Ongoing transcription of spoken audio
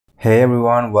Hey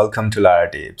everyone, welcome to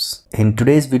Laratips. In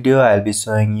today's video, I'll be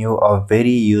showing you a very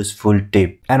useful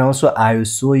tip, and also I will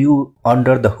show you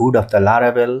under the hood of the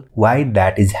Laravel why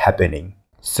that is happening.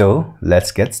 So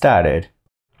let's get started.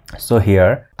 So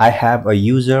here I have a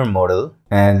user model,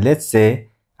 and let's say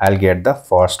I'll get the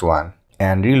first one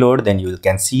and reload, then you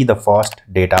can see the first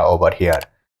data over here.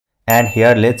 And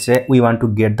here let's say we want to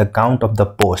get the count of the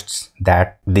posts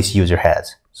that this user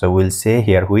has. So we'll say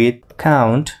here with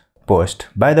count post.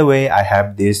 By the way, I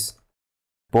have this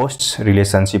posts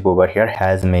relationship over here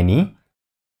has many.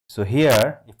 So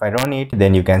here if I run it,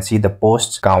 then you can see the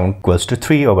posts count equals to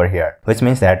 3 over here, which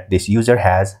means that this user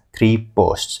has 3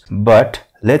 posts. But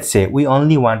let's say we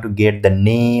only want to get the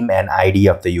name and ID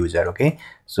of the user. Okay,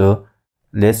 so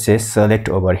let's say select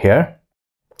over here,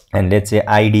 and let's say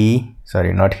ID,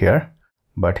 sorry, not here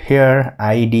but here,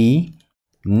 ID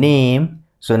name.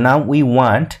 So now we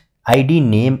want ID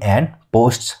name and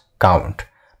posts count,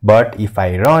 but if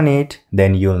I run it,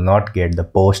 then you'll not get the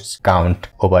posts count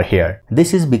over here.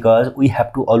 This is because we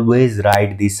have to always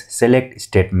write this select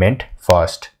statement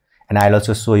first, and I'll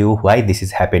also show you why this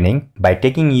is happening by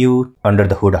taking you under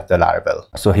the hood of the Laravel.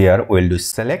 So here we'll do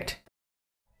select,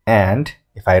 and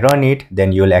if I run it,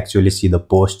 then you'll actually see the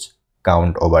posts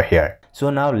count over here.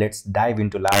 So now let's dive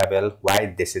into Laravel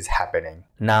why this is happening.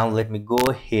 Now let me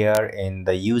go here in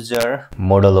the user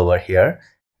model over here,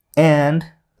 and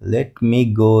let me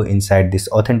go inside this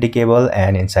authenticable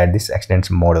and inside this extends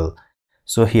model.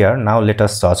 So here now let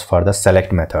us search for the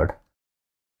select method.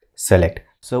 Select.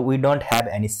 So we don't have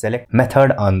any select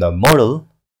method on the model,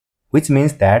 which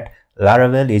means that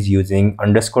Laravel is using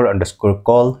 __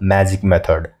 call magic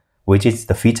method, which is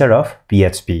the feature of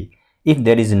PHP. If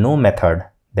there is no method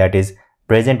that is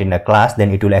present in a class,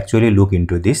 then it will actually look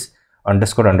into this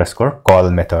 __ call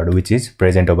method, which is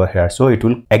present over here. So it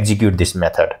will execute this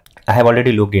method. I have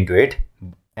already looked into it,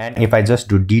 and if I just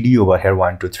do dd over here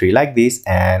 1 2 3 like this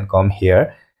and come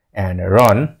here and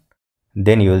run,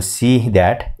 then you will see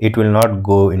that it will not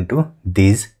go into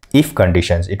these if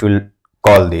conditions. It will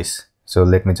call this. So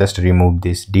let me just remove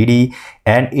this dd,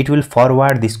 and it will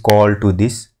forward this call to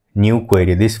this new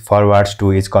query. This forwards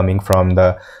to is coming from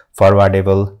the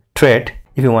forwardable thread.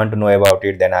 If you want to know about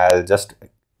it, then I'll just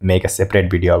make a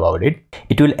separate video about it.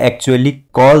 It will actually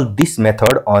call this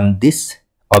method on this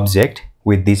object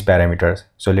with these parameters.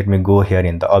 So let me go here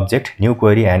in the object new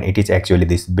query, and it is actually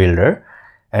this builder.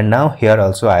 And now here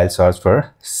also I'll search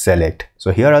for select.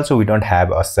 So here also we don't have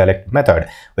a select method,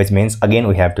 which means again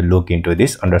we have to look into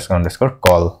this __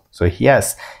 call. So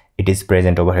yes, it is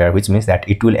present over here, which means that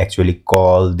it will actually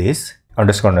call this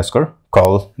 __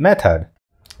 call method.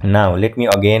 Now let me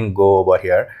again go over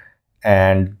here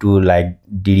and do like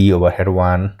dd over here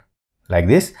 1 like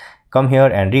this, come here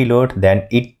and reload, then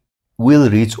it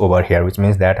will reach over here, which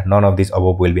means that none of these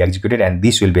above will be executed and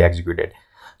this will be executed.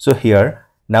 So here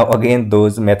now again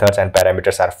those methods and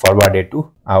parameters are forwarded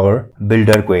to our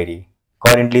builder query.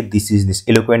 Currently this is this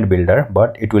eloquent builder,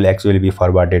 but it will actually be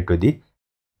forwarded to the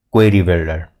query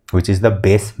builder, which is the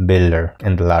base builder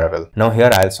in the Laravel. Now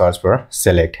here I'll search for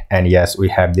select, and yes, we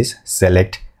have this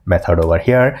select method over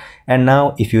here. And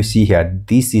now if you see here,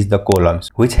 this is the columns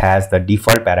which has the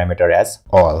default parameter as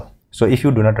all. So if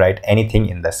you do not write anything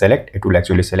in the select, it will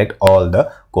actually select all the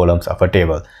columns of a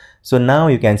table. So now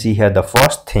you can see here the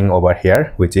first thing over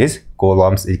here, which is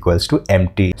columns equals to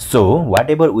empty. So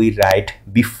whatever we write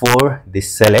before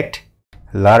this select,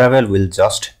 Laravel will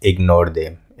just ignore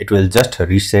them. It will just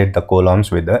reset the columns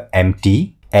with the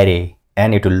empty array,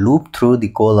 and it will loop through the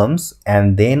columns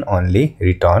and then only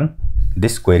return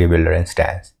this query builder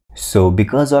instance. So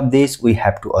because of this, we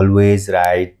have to always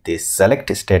write this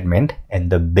select statement in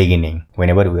the beginning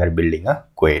whenever we are building a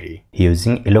query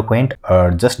using eloquent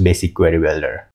or just basic query builder.